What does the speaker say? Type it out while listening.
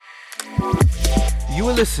You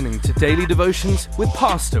are listening to Daily Devotions with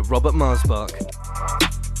Pastor Robert Marsbach.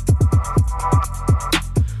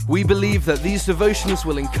 We believe that these devotions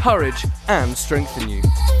will encourage and strengthen you.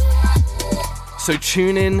 So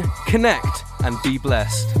tune in, connect, and be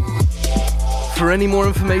blessed. For any more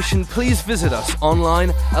information, please visit us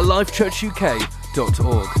online at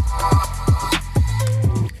lifechurchuk.org.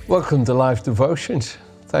 Welcome to Life Devotions.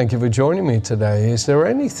 Thank you for joining me today. Is there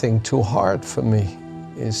anything too hard for me?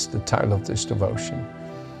 Is the title of this devotion.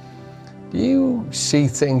 Do you see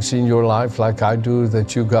things in your life like I do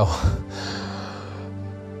that you go,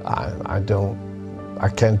 I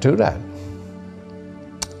can't do that.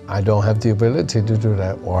 I don't have the ability to do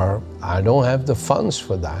that, or I don't have the funds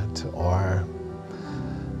for that, or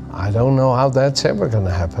I don't know how that's ever going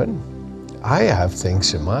to happen. I have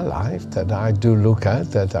things in my life that I do look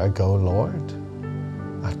at that I go, Lord,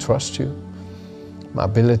 I trust you. My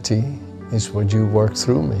ability is what you work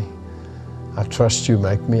through me. I trust you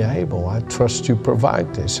make me able. I trust you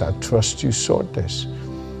provide this. I trust you sort this.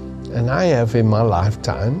 And I have in my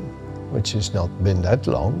lifetime, which has not been that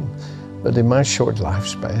long, but in my short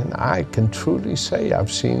lifespan, I can truly say I've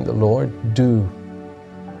seen the Lord do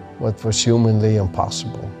what was humanly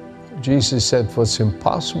impossible. Jesus said what's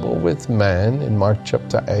impossible with man in Mark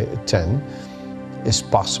chapter 10 is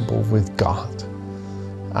possible with God.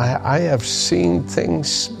 I have seen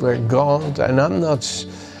things where God, and I'm not,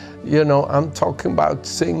 I'm talking about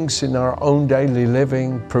things in our own daily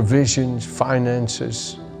living, provisions,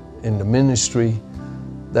 finances, in the ministry,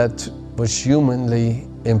 that was humanly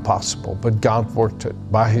impossible, but God worked it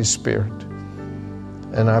by His Spirit.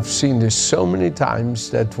 And I've seen this so many times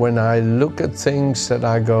that when I look at things that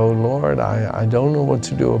I go, Lord, I don't know what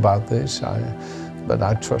to do about this, but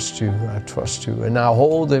I trust you, and I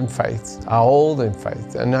hold in faith,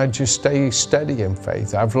 and I just stay steady in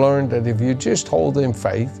faith. I've learned that if you just hold in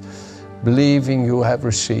faith, believing you have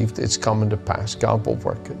received, it's coming to pass. God will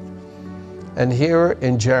work it. And here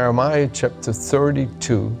in Jeremiah chapter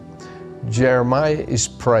 32, Jeremiah is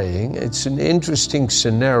praying. It's an interesting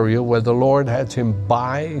scenario where the Lord had him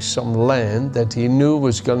buy some land that he knew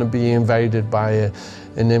was going to be invaded by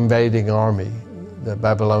an invading army, the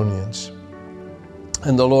Babylonians.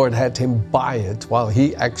 And the Lord had him buy it while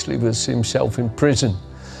he actually was himself in prison.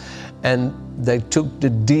 And they took the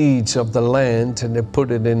deeds of the land and they put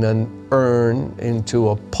it in an urn into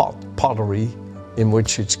a pottery in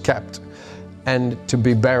which it's kept. And to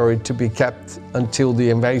be buried, to be kept until the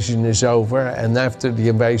invasion is over. And after the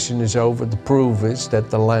invasion is over, the proof is that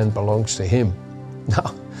the land belongs to him.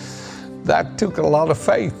 Now, that took a lot of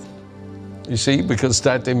faith, you see, because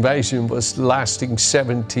that invasion was lasting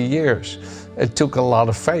 70 years. It took a lot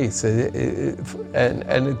of faith,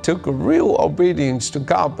 and it took a real obedience to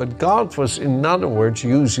God. But God was, in other words,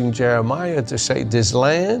 using Jeremiah to say, this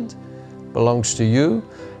land belongs to you,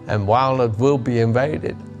 and while it will be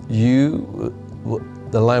invaded,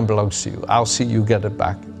 the land belongs to you. I'll see you get it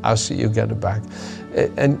back.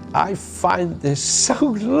 And I find this so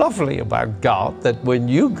lovely about God, that when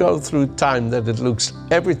you go through time that it looks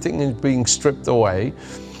everything is being stripped away,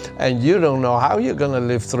 and you don't know how you're going to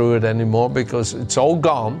live through it anymore because it's all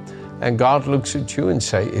gone, and God looks at you and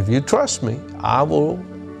say, if you trust me, I will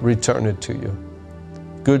return it to you.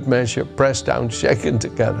 Good measure, pressed down, shaken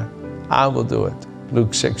together. I will do it.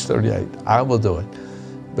 Luke 6:38. I will do it.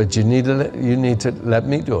 But you need to let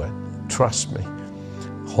me do it. Trust me.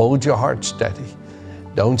 Hold your heart steady.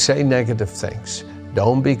 Don't say negative things.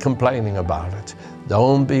 Don't be complaining about it.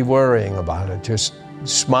 Don't be worrying about it. Just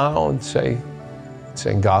smile and say, it's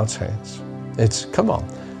in God's hands. Come on.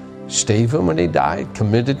 Stephen, when he died,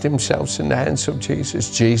 committed himself in the hands of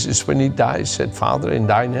Jesus. Jesus, when he died, said, Father, in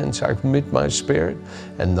thine hands I commit my spirit.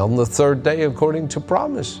 And on the third day, according to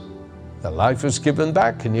promise, the life was given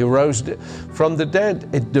back and he rose from the dead.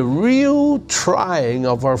 The real trying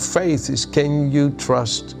of our faith is, can you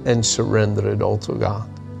trust and surrender it all to God?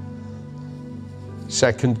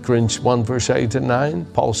 2 Corinthians 1 verse 8 and 9,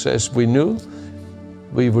 Paul says, we knew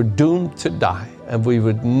we were doomed to die and we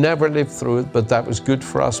would never live through it, but that was good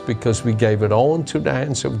for us because we gave it all into the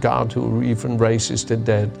hands of God, who even raises the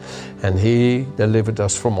dead, and He delivered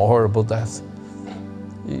us from a horrible death.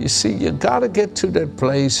 You see, you got to get to that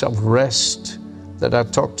place of rest that I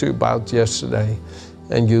talked to you about yesterday,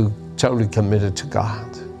 and you totally committed to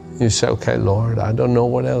God. You say, okay, Lord, I don't know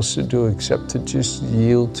what else to do except to just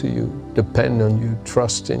yield to you, depend on you,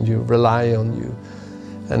 trust in you, rely on you.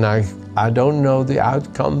 And I don't know the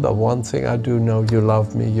outcome, but one thing I do know, you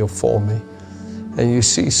love me, you're for me. And you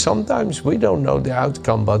see, sometimes we don't know the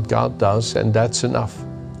outcome, but God does, and that's enough.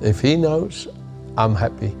 If He knows, I'm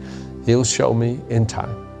happy. He'll show me in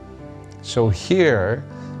time. So here,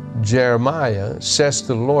 Jeremiah says to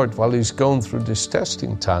the Lord while he's going through this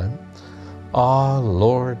testing time, "Ah,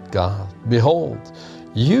 Lord God, behold,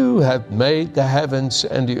 you have made the heavens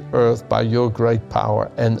and the earth by your great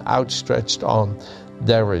power and outstretched arm.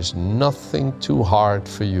 There is nothing too hard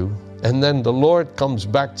for you." And then the Lord comes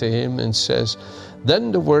back to him and says,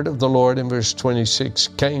 "Then the word of the Lord," in verse 26,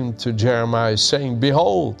 "came to Jeremiah, saying,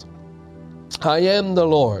 Behold, I am the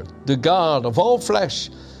Lord, the God of all flesh.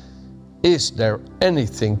 Is there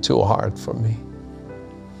anything too hard for me?"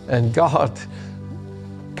 And God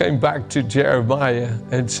came back to Jeremiah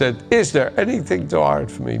and said, "Is there anything too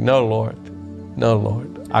hard for me?" "No, Lord. No,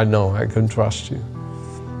 Lord. I know I can trust you."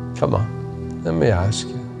 Come on, let me ask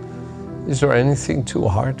you, is there anything too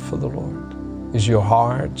hard for the Lord? Is your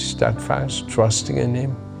heart steadfast, trusting in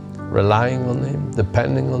Him, relying on Him,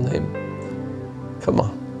 depending on Him? Come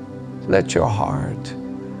on, let your heart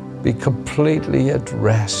be completely at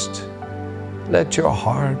rest. Let your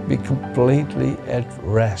heart be completely at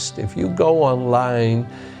rest. If you go online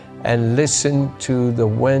and listen to the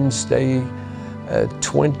Wednesday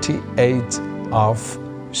 28th of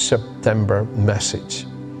September message,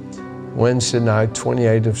 Wednesday night,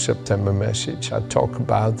 28th of September message, I talk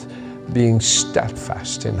about being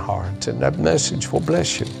steadfast in heart. And that message will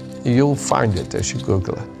bless you. You'll find it as you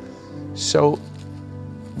Google it. So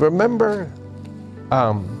remember,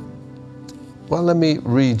 well, let me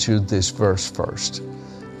read you this verse first.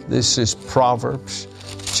 This is Proverbs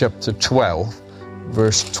chapter 12,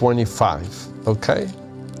 verse 25, okay?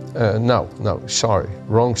 Sorry,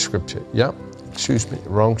 wrong scripture. Yeah, excuse me,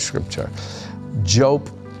 wrong scripture. Job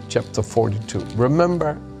chapter 42.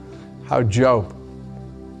 Remember how Job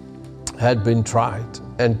had been tried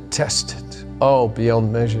and tested,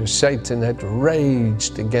 beyond measure. Satan had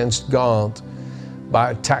raged against God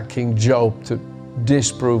by attacking Job to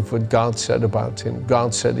disprove what God said about him.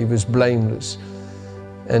 God said he was blameless,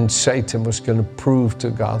 and Satan was going to prove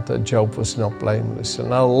to God that Job was not blameless.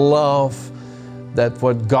 And I love that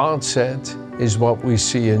what God said is what we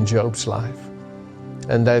see in Job's life,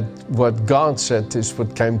 and that what God said is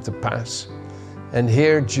what came to pass. And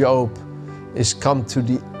here Job is come to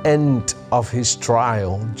the end of his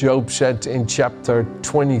trial. Job said in chapter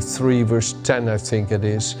 23, verse 10, I think it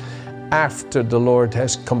is, "After the Lord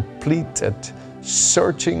has completed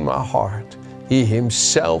searching my heart, He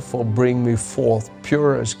Himself will bring me forth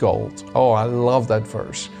pure as gold." Oh, I love that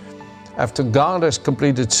verse. After God has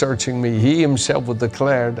completed searching me, He Himself will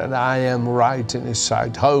declare that I am right in His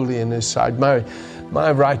sight, holy in His sight.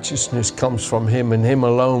 My righteousness comes from Him and Him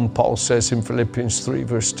alone, Paul says in Philippians 3,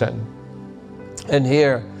 verse 10. And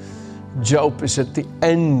here, Job is at the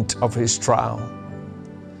end of his trial.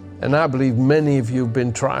 And I believe many of you have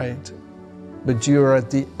been tried, but you're at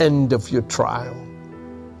the end of your trial.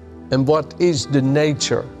 And what is the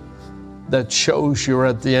nature that shows you're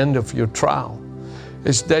at the end of your trial?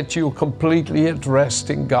 Is that you're completely at rest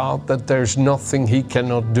in God, that there's nothing He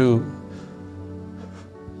cannot do.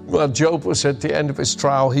 Well, Job was at the end of his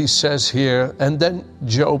trial. He says here, and then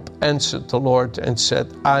Job answered the Lord and said,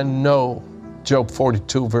 "I know," Job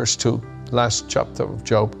 42, verse 2, last chapter of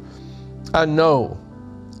Job, I know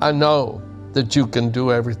that you can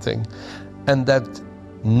do everything, and that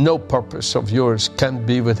no purpose of yours can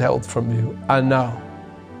be withheld from you. I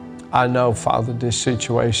know, Father, this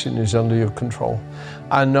situation is under your control.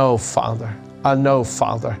 I know, Father,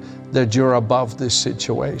 that you're above this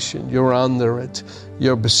situation. You're under it.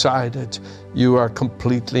 You're beside it. You are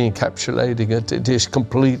completely encapsulating it. It is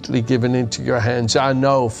completely given into your hands. I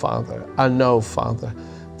know, Father,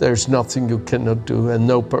 there's nothing you cannot do, and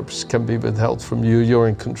no purpose can be withheld from you. You're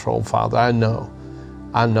in control, Father. I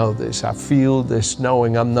know this. I feel this,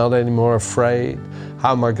 knowing I'm not anymore afraid.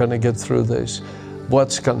 How am I going to get through this?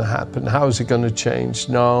 What's going to happen? How is it going to change?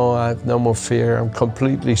 No, I have no more fear. I'm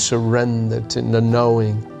completely surrendered in the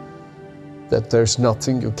knowing that there's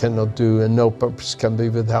nothing you cannot do and no purpose can be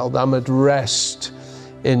withheld. I'm at rest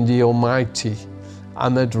in the Almighty.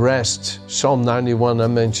 I'm at rest. Psalm 91, I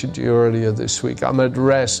mentioned you earlier this week. I'm at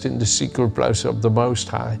rest in the secret place of the Most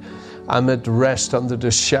High. I'm at rest under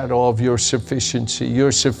the shadow of your sufficiency.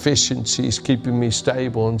 Your sufficiency is keeping me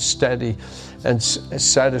stable and steady and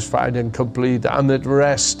satisfied and complete. I'm at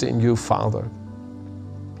rest in you, Father.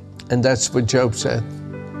 And that's what Job said.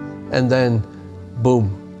 And then,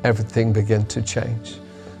 boom, everything began to change.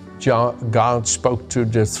 God spoke to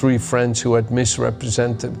the three friends who had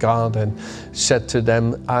misrepresented God and said to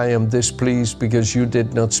them, "I am displeased because you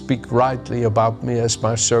did not speak rightly about me as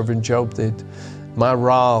my servant Job did. My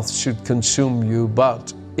wrath should consume you,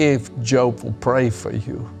 but if Job will pray for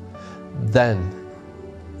you, then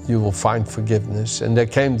you will find forgiveness." And they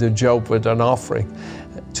came to Job with an offering.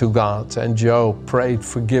 to God. And Job prayed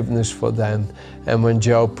forgiveness for them. And when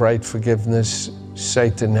Job prayed forgiveness,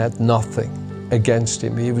 Satan had nothing against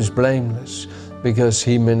him. He was blameless because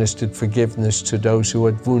he ministered forgiveness to those who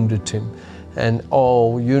had wounded him. And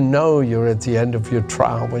you're at the end of your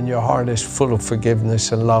trial when your heart is full of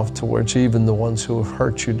forgiveness and love towards even the ones who have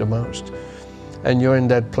hurt you the most. And you're in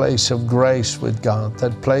that place of grace with God,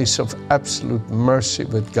 that place of absolute mercy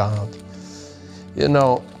with God. You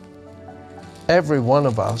know, every one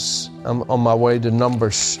of us, I'm on my way to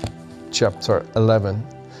Numbers chapter 11,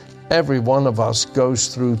 every one of us goes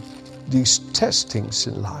through these testings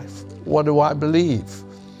in life. What do I believe,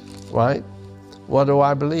 right? What do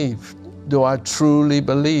I believe? Do I truly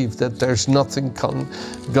believe that there's nothing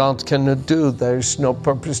God cannot do? There's no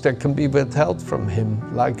purpose that can be withheld from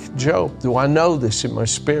him, like Job. Do I know this in my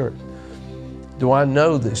spirit? Do I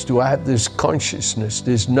know this? Do I have this consciousness,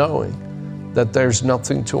 this knowing that there's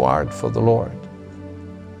nothing too hard for the Lord?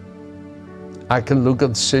 I can look at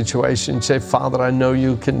the situation and say, Father, I know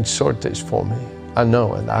you can sort this for me. I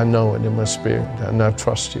know it in my spirit, and I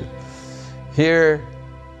trust you. Here,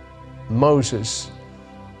 Moses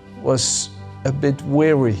was a bit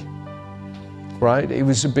weary, right? He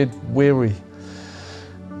was a bit weary.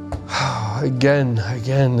 Again,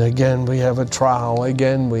 we have a trial.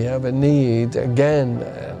 Again, we have a need. Again,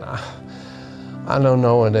 and I don't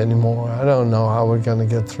know it anymore. I don't know how we're going to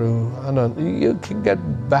get through. You can get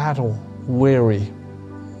battle weary.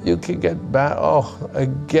 You can get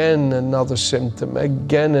again another symptom.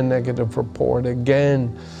 Again a negative report.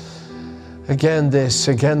 Again this,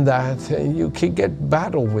 again that. You can get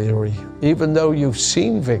battle weary, even though you've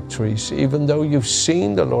seen victories, even though you've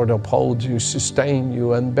seen the Lord uphold you, sustain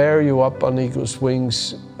you, and bear you up on eagle's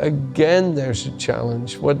wings. Again, there's a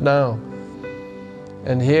challenge. What now?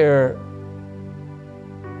 And here,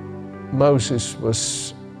 Moses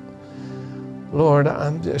was, Lord,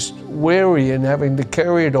 I'm just weary in having to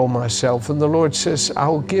carry it all myself. And the Lord says,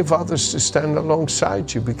 I'll give others to stand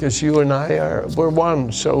alongside you because you and we're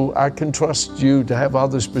one. So I can trust you to have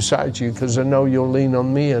others beside you because I know you'll lean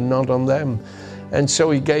on me and not on them. And so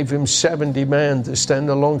he gave him 70 men to stand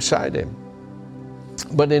alongside him.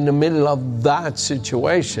 But in the middle of that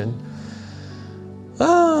situation,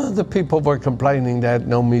 the people were complaining they had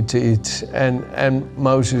no meat to eat, and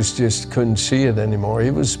Moses just couldn't see it anymore.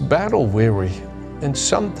 He was battle weary. And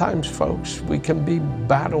sometimes, folks, we can be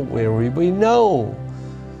battle weary. We know.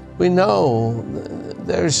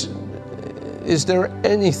 Is there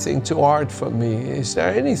anything too hard for me? Is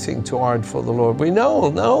there anything too hard for the Lord? We know,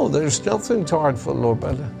 no, there's nothing too hard for the Lord.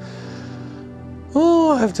 But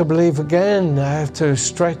I have to believe again. I have to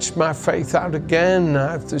stretch my faith out again.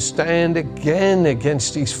 I have to stand again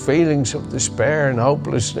against these feelings of despair and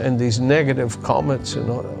hopeless and these negative comments. And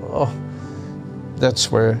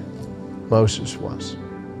that's where Moses was.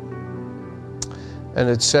 And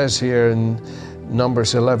it says here in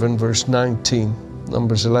Numbers 11, verse 19,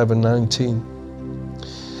 Numbers 11:19,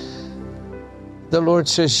 the Lord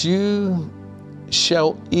says, you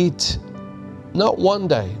shall eat not 1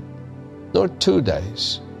 day, nor 2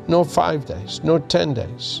 days, nor 5 days, nor 10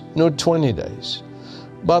 days, nor 20 days,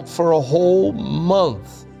 but for a whole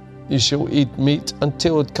month you shall eat meat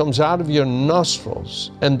until it comes out of your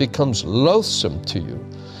nostrils and becomes loathsome to you,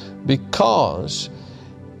 because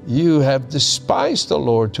you have despised the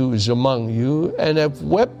Lord who is among you and have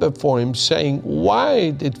wept before him, saying,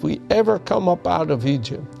 why did we ever come up out of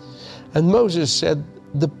Egypt? And Moses said,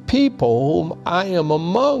 the people whom I am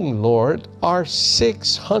among, Lord, are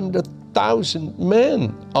 600,000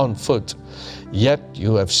 men on foot. Yet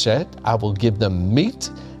you have said, I will give them meat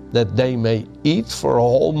that they may eat for a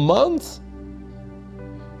whole month.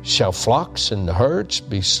 Shall flocks and herds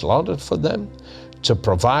be slaughtered for them, to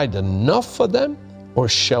provide enough for them? Or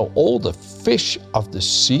shall all the fish of the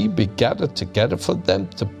sea be gathered together for them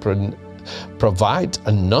to provide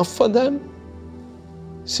enough for them?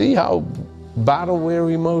 See how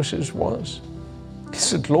battle-weary Moses was? He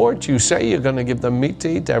said, Lord, you say you're going to give them meat to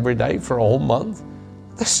eat every day for a whole month?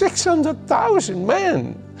 There's 600,000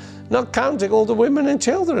 men, not counting all the women and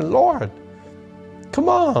children. Lord, come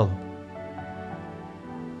on.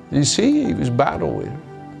 You see, he was battle-weary.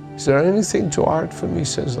 Is there anything too hard for me,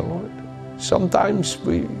 says the Lord? Sometimes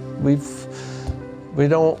we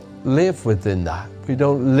don't live within that. We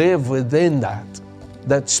don't live within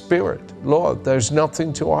that spirit. Lord, there's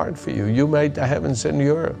nothing too hard for you. You made the heavens and the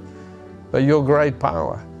earth by your great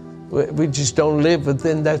power. We just don't live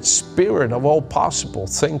within that spirit of all possible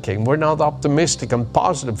thinking. We're not optimistic and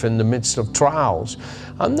positive in the midst of trials.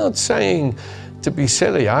 I'm not saying to be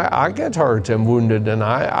silly. I get hurt and wounded, and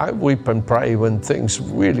I weep and pray when things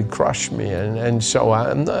really crush me. And so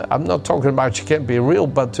I'm not talking about you can't be real,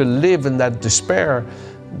 but to live in that despair,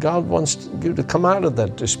 God wants you to come out of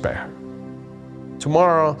that despair.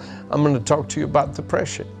 Tomorrow, I'm going to talk to you about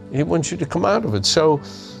depression. He wants you to come out of it. So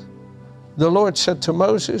the Lord said to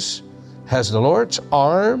Moses, has the Lord's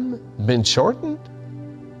arm been shortened?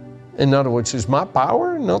 In other words, is my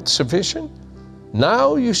power not sufficient?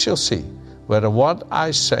 Now you shall see whether what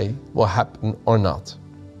I say will happen or not.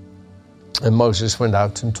 And Moses went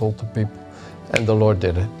out and told the people, and the Lord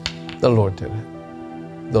did it. The Lord did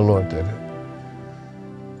it. The Lord did it.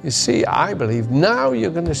 You see, I believe now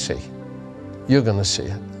you're going to see. You're going to see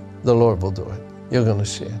it. The Lord will do it. You're going to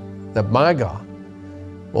see it. That my God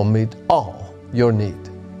will meet all your need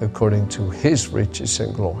according to His riches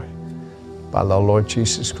and glory by the Lord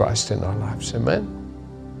Jesus Christ in our lives. Amen.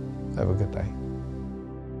 Have a good day.